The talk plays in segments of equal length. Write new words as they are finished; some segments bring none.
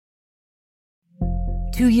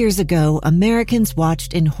2 years ago, Americans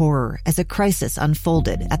watched in horror as a crisis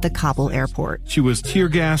unfolded at the Kabul airport. She was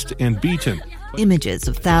tear-gassed and beaten. Images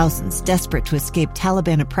of thousands desperate to escape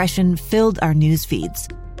Taliban oppression filled our news feeds.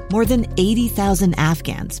 More than 80,000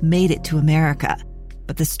 Afghans made it to America.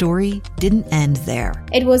 But the story didn't end there.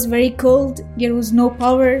 It was very cold. There was no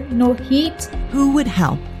power, no heat. Who would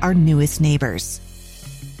help our newest neighbors?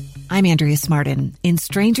 I'm Andrea Smartin. In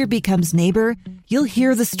Stranger Becomes Neighbor, you'll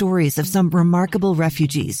hear the stories of some remarkable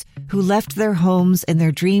refugees who left their homes and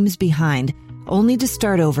their dreams behind, only to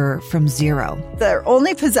start over from zero. Their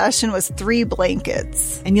only possession was 3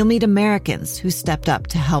 blankets. And you'll meet Americans who stepped up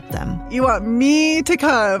to help them. You want me to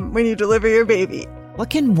come when you deliver your baby. What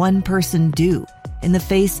can one person do in the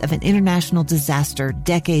face of an international disaster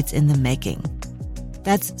decades in the making?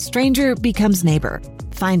 That's Stranger Becomes Neighbor.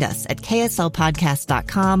 Find us at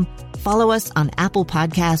kslpodcast.com. Follow us on Apple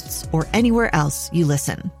Podcasts or anywhere else you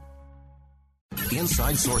listen.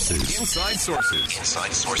 Inside Sources. Inside Sources.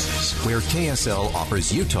 Inside Sources. Where KSL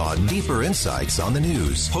offers Utah deeper insights on the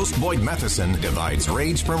news. Host Boyd Matheson divides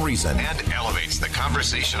rage from reason and elevates the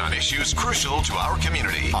conversation on issues crucial to our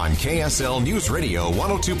community. On KSL News Radio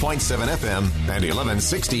 102.7 FM and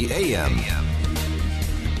 1160 AM.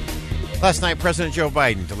 Last night, President Joe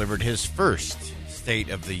Biden delivered his first State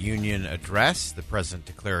of the Union address. The president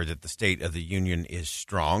declared that the State of the Union is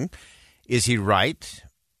strong. Is he right?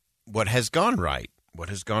 What has gone right? What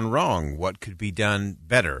has gone wrong? What could be done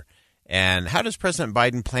better? And how does President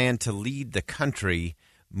Biden plan to lead the country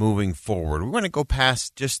moving forward? We want to go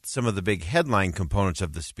past just some of the big headline components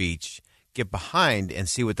of the speech, get behind and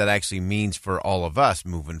see what that actually means for all of us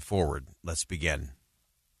moving forward. Let's begin.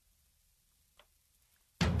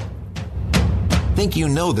 Think you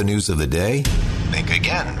know the news of the day? Think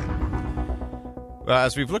again. Well,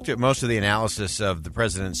 as we've looked at most of the analysis of the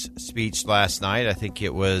president's speech last night, I think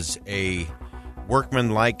it was a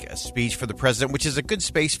workmanlike speech for the president, which is a good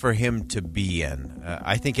space for him to be in.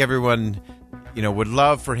 I think everyone, would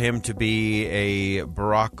love for him to be a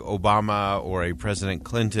Barack Obama or a President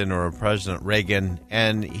Clinton or a President Reagan,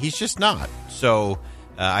 and he's just not. So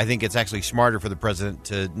I think it's actually smarter for the president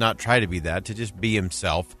to not try to be that, to just be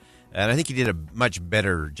himself. And I think he did a much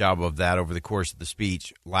better job of that over the course of the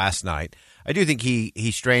speech last night. I do think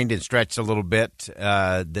he strained and stretched a little bit,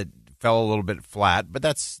 that fell a little bit flat, but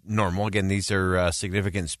that's normal. Again, these are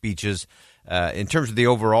significant speeches. In terms of the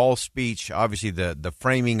overall speech, obviously the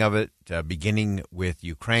framing of it, beginning with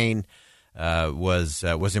Ukraine, was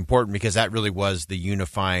important because that really was the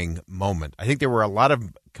unifying moment. I think there were a lot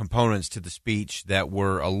of components to the speech that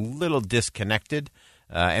were a little disconnected.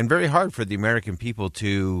 And very hard for the American people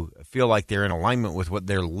to feel like they're in alignment with what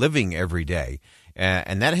they're living every day.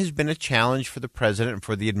 And that has been a challenge for the president and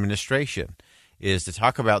for the administration, is to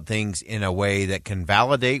talk about things in a way that can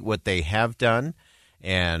validate what they have done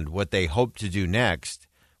and what they hope to do next,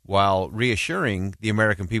 while reassuring the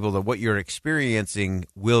American people that what you're experiencing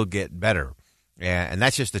will get better. And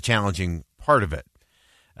that's just the challenging part of it.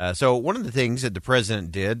 So one of the things that the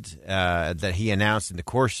president did, that he announced in the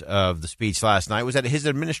course of the speech last night, was that his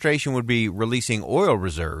administration would be releasing oil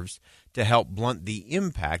reserves to help blunt the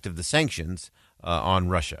impact of the sanctions on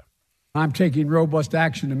Russia. I'm taking robust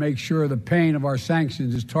action to make sure the pain of our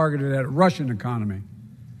sanctions is targeted at the Russian economy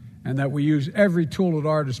and that we use every tool at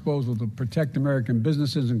our disposal to protect American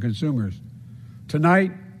businesses and consumers.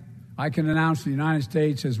 Tonight, I can announce the United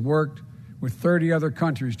States has worked with 30 other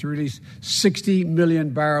countries to release 60 million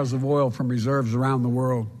barrels of oil from reserves around the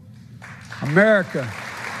world. America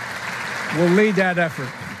will lead that effort,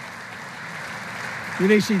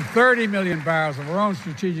 releasing 30 million barrels of our own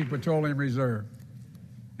strategic petroleum reserve.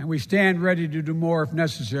 And we stand ready to do more if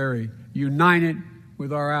necessary, united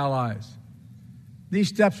with our allies. These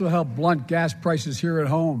steps will help blunt gas prices here at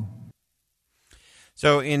home.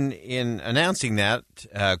 So in announcing that,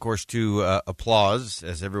 of course, to applause,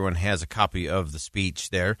 as everyone has a copy of the speech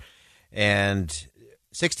there, and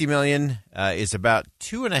 60 million is about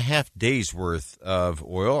 2.5 days worth of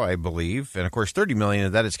oil, I believe. And, of course, 30 million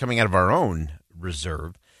of that is coming out of our own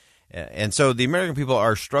reserve. And so the American people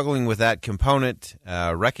are struggling with that component,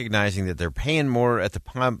 recognizing that they're paying more at the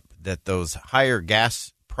pump, that those higher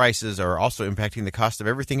gas prices are also impacting the cost of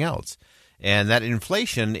everything else. And that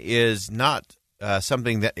inflation is not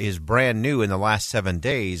something that is brand new in the last 7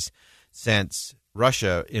 days since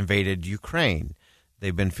Russia invaded Ukraine.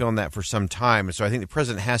 They've been feeling that for some time. And so I think the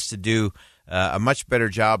president has to do a much better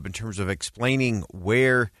job in terms of explaining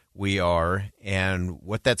where we are and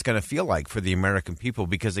what that's going to feel like for the American people.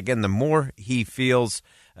 Because, again, the more he feels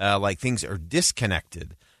like things are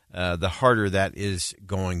disconnected, the harder that is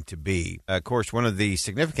going to be. Of course, one of the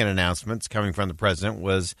significant announcements coming from the president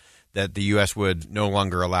was that the U.S. would no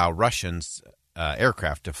longer allow Russians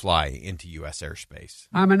aircraft to fly into U.S. airspace.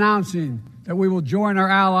 I'm announcing that we will join our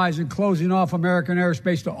allies in closing off American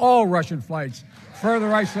airspace to all Russian flights,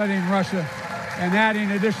 further isolating Russia and adding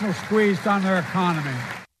additional squeeze on their economy.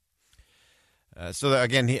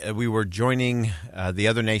 Again, we were joining the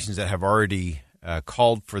other nations that have already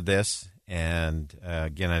called for this. And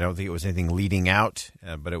again, I don't think it was anything leading out,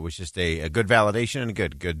 but it was just a good validation and a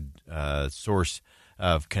good source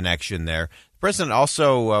of connection there. The president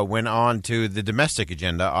also went on to the domestic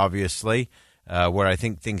agenda, obviously, where I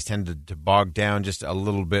think things tended to bog down just a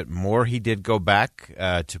little bit more. He did go back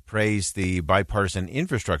to praise the bipartisan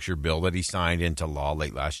infrastructure bill that he signed into law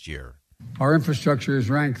late last year. Our infrastructure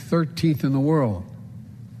is ranked 13th in the world.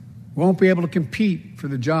 We won't be able to compete for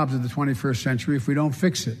the jobs of the 21st century if we don't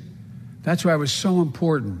fix it. That's why it was so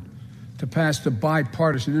important to pass the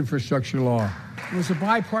bipartisan infrastructure law. It was a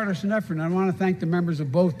bipartisan effort, and I want to thank the members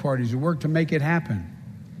of both parties who worked to make it happen.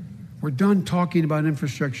 We're done talking about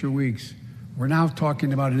infrastructure weeks. We're now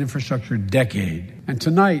talking about an infrastructure decade. And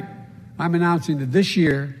tonight, I'm announcing that this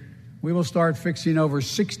year, we will start fixing over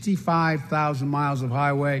 65,000 miles of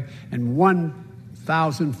highway and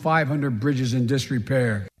 1,500 bridges in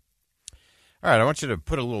disrepair. All right, I want you to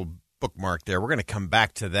put a little bookmark there. We're going to come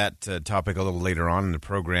back to that topic a little later on in the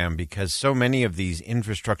program because so many of these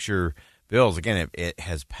infrastructure bills, again, it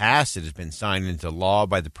has passed, it has been signed into law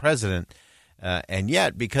by the president, and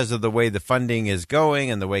yet because of the way the funding is going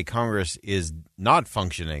and the way Congress is not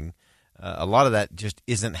functioning, a lot of that just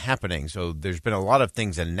isn't happening. So there's been a lot of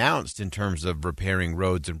things announced in terms of repairing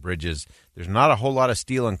roads and bridges. There's not a whole lot of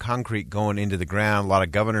steel and concrete going into the ground. A lot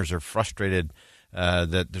of governors are frustrated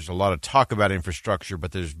that there's a lot of talk about infrastructure,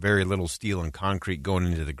 but there's very little steel and concrete going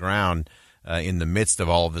into the ground in the midst of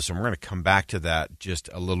all of this. And we're going to come back to that just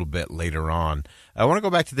a little bit later on. I want to go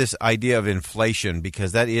back to this idea of inflation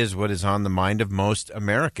because that is what is on the mind of most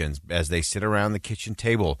Americans as they sit around the kitchen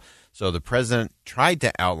table. So the president tried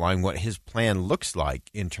to outline what his plan looks like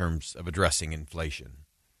in terms of addressing inflation.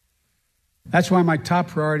 That's why my top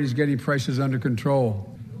priority is getting prices under control.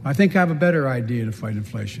 I think I have a better idea to fight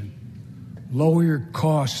inflation. Lower your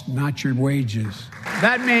costs, not your wages.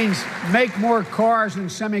 That means make more cars and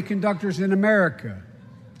semiconductors in America,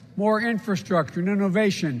 more infrastructure and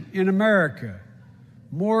innovation in America,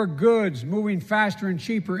 more goods moving faster and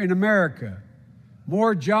cheaper in America,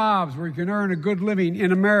 more jobs where you can earn a good living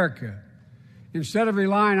in America. Instead of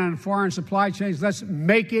relying on foreign supply chains, let's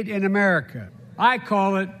make it in America. I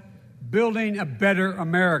call it building a better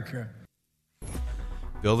America.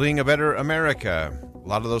 Building a better America. A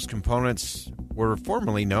lot of those components were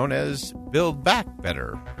formerly known as Build Back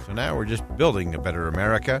Better. So now we're just building a better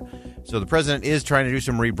America. So the president is trying to do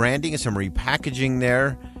some rebranding and some repackaging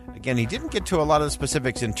there. Again, he didn't get to a lot of the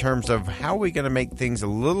specifics in terms of how we're going to make things a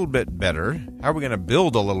little bit better, how are we going to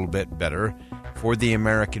build a little bit better for the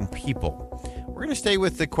American people. We're going to stay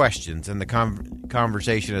with the questions and the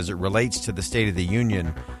conversation as it relates to the State of the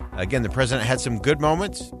Union. Again, the president had some good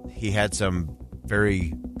moments. He had some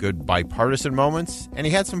very good bipartisan moments, and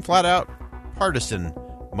he had some flat-out partisan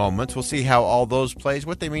moments. We'll see how all those plays,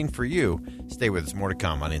 what they mean for you. Stay with us. More to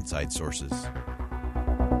come on Inside Sources.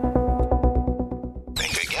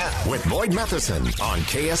 Think again with Boyd Matheson on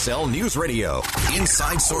KSL News Radio.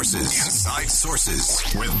 Inside Sources. Inside Sources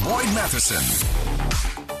with Boyd Matheson.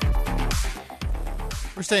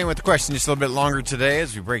 We're staying with the question just a little bit longer today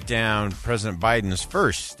as we break down President Biden's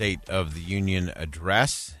first State of the Union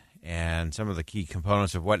address and some of the key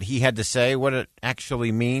components of what he had to say, what it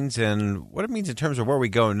actually means, and what it means in terms of where we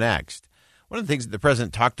go next. One of the things that the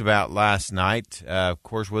president talked about last night, of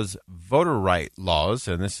course, was voter right laws,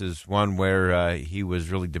 and this is one where he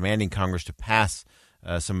was really demanding Congress to pass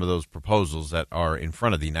some of those proposals that are in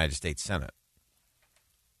front of the United States Senate.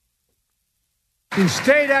 In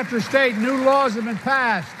state after state, new laws have been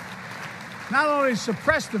passed. Not only to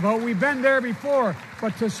suppress the vote, we've been there before,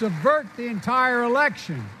 but to subvert the entire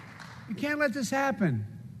election. You can't let this happen.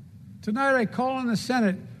 Tonight I call on the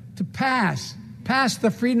Senate to pass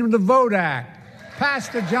the Freedom to Vote Act, pass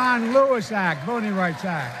the John Lewis Act, Voting Rights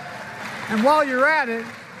Act. And while you're at it,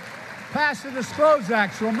 pass the Disclose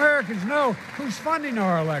Act so Americans know who's funding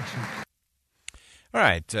our election. All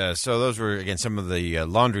right, so those were, again, some of the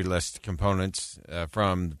laundry list components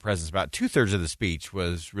from the president's. About two-thirds of the speech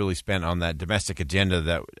was really spent on that domestic agenda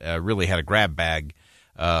that really had a grab bag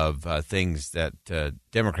of things that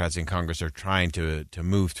Democrats in Congress are trying to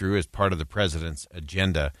move through as part of the president's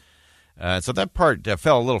agenda. So that part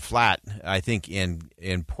fell a little flat, I think, in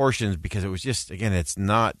portions because it was just, again, it's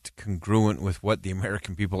not congruent with what the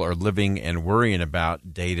American people are living and worrying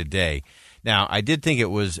about day to day. Now, I did think it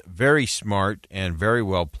was very smart and very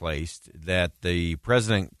well placed that the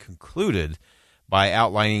president concluded by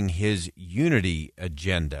outlining his unity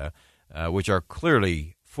agenda, which are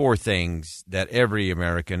clearly 4 things that every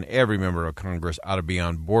American, every member of Congress ought to be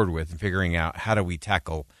on board with in figuring out how do we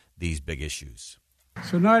tackle these big issues.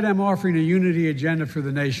 So tonight I'm offering a unity agenda for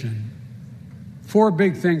the nation. 4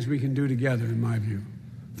 big things we can do together, in my view.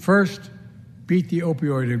 First, beat the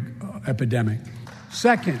opioid epidemic.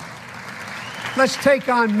 Second, let's take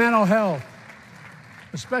on mental health,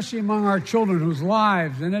 especially among our children whose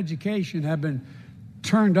lives and education have been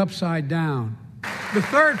turned upside down. The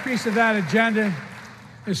third piece of that agenda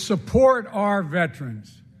is support our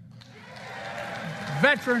veterans.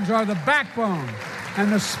 Veterans are the backbone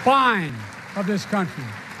and the spine of this country.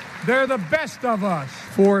 They're the best of us.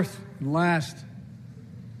 Fourth and last,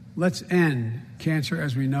 let's end cancer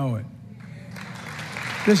as we know it.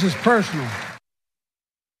 This is personal.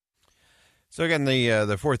 So again,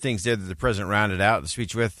 the 4 things there that the president rounded out the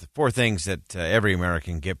speech with, 4 things that every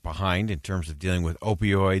American get behind in terms of dealing with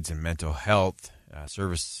opioids and mental health,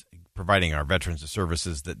 providing our veterans the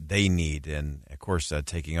services that they need, and, of course,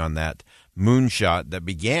 taking on that moonshot that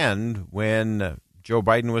began when Joe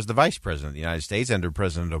Biden was the vice president of the United States under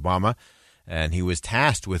President Obama, and he was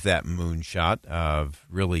tasked with that moonshot of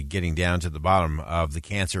really getting down to the bottom of the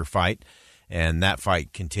cancer fight, and that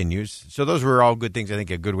fight continues. So those were all good things. I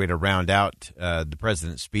think a good way to round out the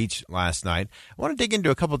president's speech last night. I want to dig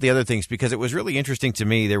into a couple of the other things because it was really interesting to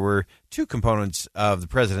me. There were 2 components of the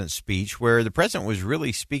president's speech where the president was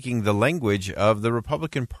really speaking the language of the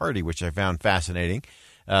Republican Party, which I found fascinating.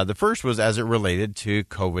 The first was as it related to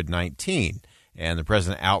COVID-19. And the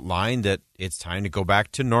president outlined that it's time to go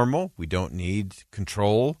back to normal. We don't need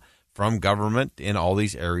control from government in all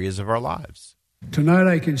these areas of our lives. Tonight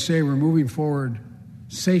I can say we're moving forward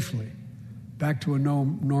safely back to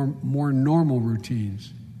more normal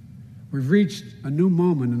routines. We've reached a new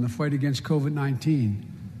moment in the fight against COVID-19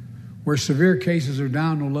 where severe cases are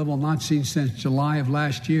down to a level not seen since July of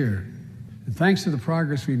last year. And thanks to the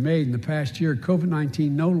progress we've made in the past year,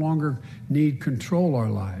 COVID-19 no longer need control our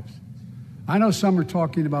lives. I know some are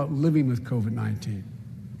talking about living with COVID-19,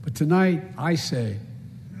 but tonight I say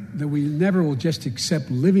that we never will just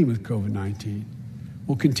accept living with COVID-19.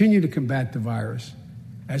 We'll continue to combat the virus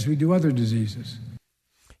as we do other diseases.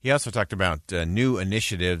 He also talked about new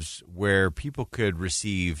initiatives where people could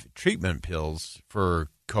receive treatment pills for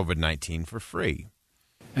COVID-19 for free.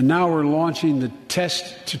 And now we're launching the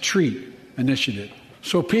Test to Treat initiative.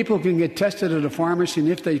 So people can get tested at a pharmacy, and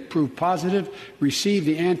if they prove positive, receive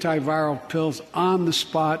the antiviral pills on the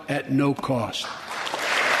spot at no cost.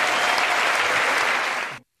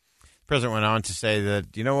 The president went on to say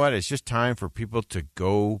that, you know what, it's just time for people to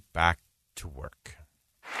go back to work.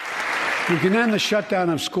 We can end the shutdown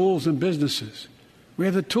of schools and businesses. We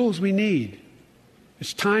have the tools we need.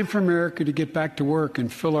 It's time for America to get back to work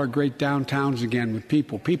and fill our great downtowns again with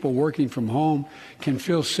people. People working from home can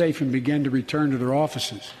feel safe and begin to return to their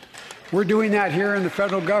offices. We're doing that here in the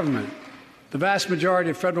federal government. The vast majority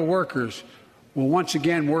of federal workers will once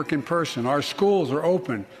again work in person. Our schools are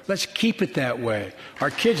open. Let's keep it that way. Our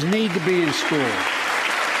kids need to be in school.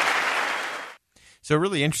 So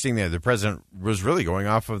really interesting there. The president was really going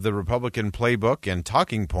off of the Republican playbook and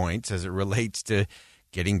talking points as it relates to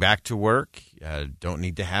getting back to work, don't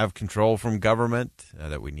need to have control from government,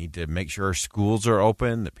 that we need to make sure our schools are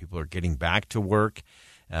open, that people are getting back to work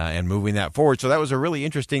and moving that forward. So that was a really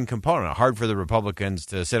interesting component. Hard for the Republicans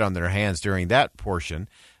to sit on their hands during that portion.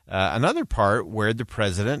 Another part where the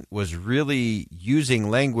president was really using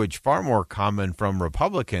language far more common from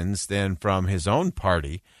Republicans than from his own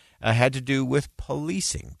party had to do with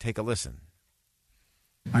policing. Take a listen.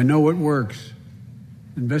 I know what works.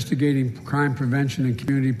 Investigating crime prevention and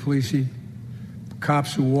community policing,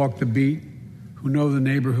 cops who walk the beat, who know the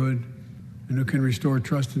neighborhood, and who can restore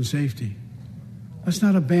trust and safety. Let's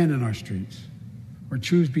not abandon our streets or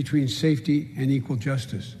choose between safety and equal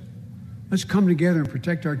justice. Let's come together and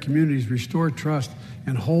protect our communities, restore trust,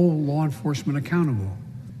 and hold law enforcement accountable.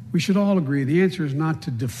 We should all agree the answer is not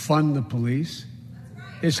to defund the police.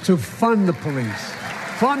 It's to fund the police.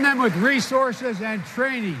 Fund them with resources and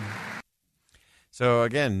training. So,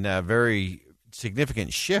 again, a very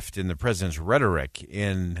significant shift in the president's rhetoric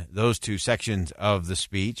in those 2 sections of the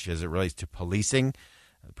speech as it relates to policing.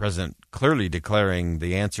 The president clearly declaring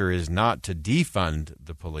the answer is not to defund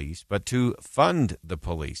the police, but to fund the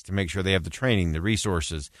police, to make sure they have the training, the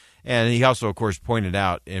resources. And he also, of course, pointed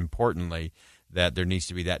out, importantly, that there needs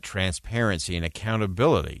to be that transparency and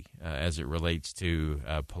accountability as it relates to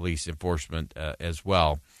police enforcement as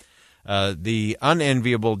well. The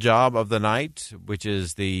unenviable job of the night, which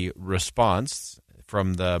is the response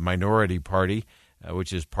from the minority party,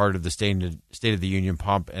 which is part of the State of the Union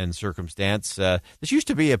pomp and circumstance. This used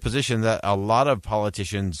to be a position that a lot of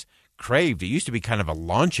politicians craved. It used to be kind of a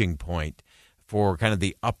launching point for kind of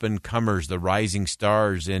the up-and-comers, the rising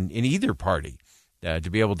stars in either party, to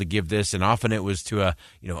be able to give this. And often it was to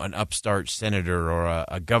an upstart senator or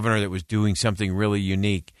a governor that was doing something really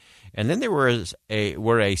unique. And then there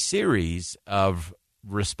were a series of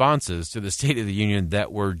responses to the State of the Union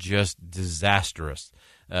that were just disastrous.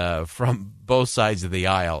 From both sides of the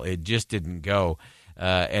aisle. It just didn't go.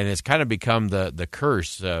 And it's kind of become the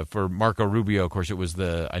curse for Marco Rubio. Of course, it was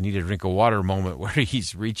the I need a drink of water moment where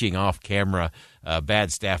he's reaching off camera.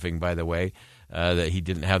 Bad staffing, by the way, that he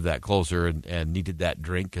didn't have that closer and needed that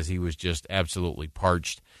drink because he was just absolutely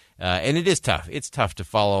parched. And it is tough. It's tough to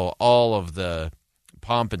follow all of the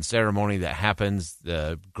pomp and ceremony that happens,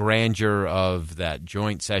 the grandeur of that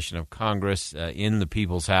joint session of Congress in the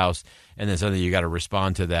People's House, and then suddenly you got to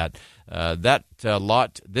respond to that. That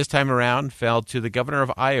lot this time around fell to the governor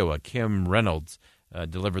of Iowa, Kim Reynolds,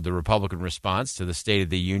 delivered the Republican response to the State of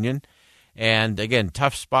the Union. And again,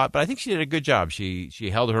 tough spot, but I think she did a good job. She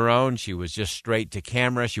held her own. She was just straight to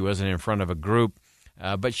camera. She wasn't in front of a group.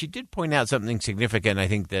 But she did point out something significant, I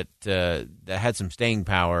think, that had some staying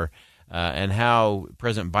power, and how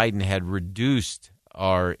President Biden had reduced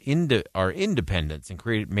our independence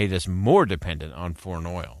and made us more dependent on foreign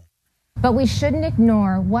oil. But we shouldn't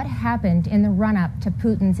ignore what happened in the run-up to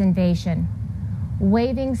Putin's invasion,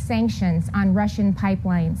 waiving sanctions on Russian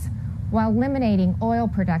pipelines while eliminating oil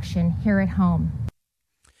production here at home.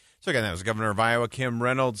 So again, that was Governor of Iowa, Kim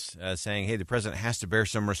Reynolds, saying, hey, the president has to bear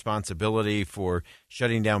some responsibility for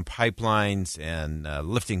shutting down pipelines and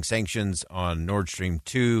lifting sanctions on Nord Stream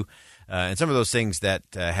 2. And some of those things that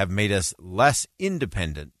have made us less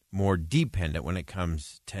independent, more dependent when it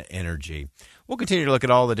comes to energy. We'll continue to look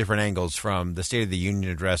at all the different angles from the State of the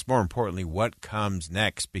Union address. More importantly, what comes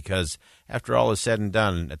next, because after all is said and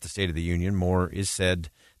done at the State of the Union, more is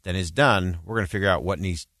said than is done. We're going to figure out what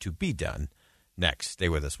needs to be done next. Stay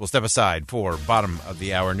with us. We'll step aside for bottom of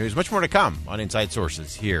the hour news. Much more to come on Inside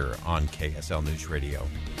Sources here on KSL News Radio.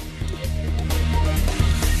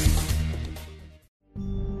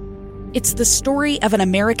 It's the story of an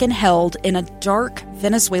American held in a dark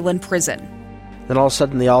Venezuelan prison. Then all of a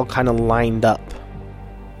sudden they all kind of lined up.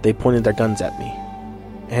 They pointed their guns at me.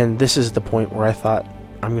 And this is the point where I thought,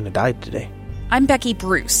 I'm going to die today. I'm Becky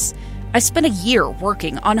Bruce. I spent a year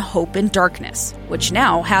working on Hope in Darkness, which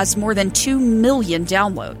now has more than 2 million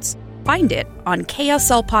downloads. Find it on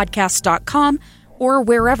kslpodcast.com or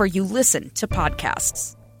wherever you listen to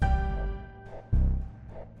podcasts.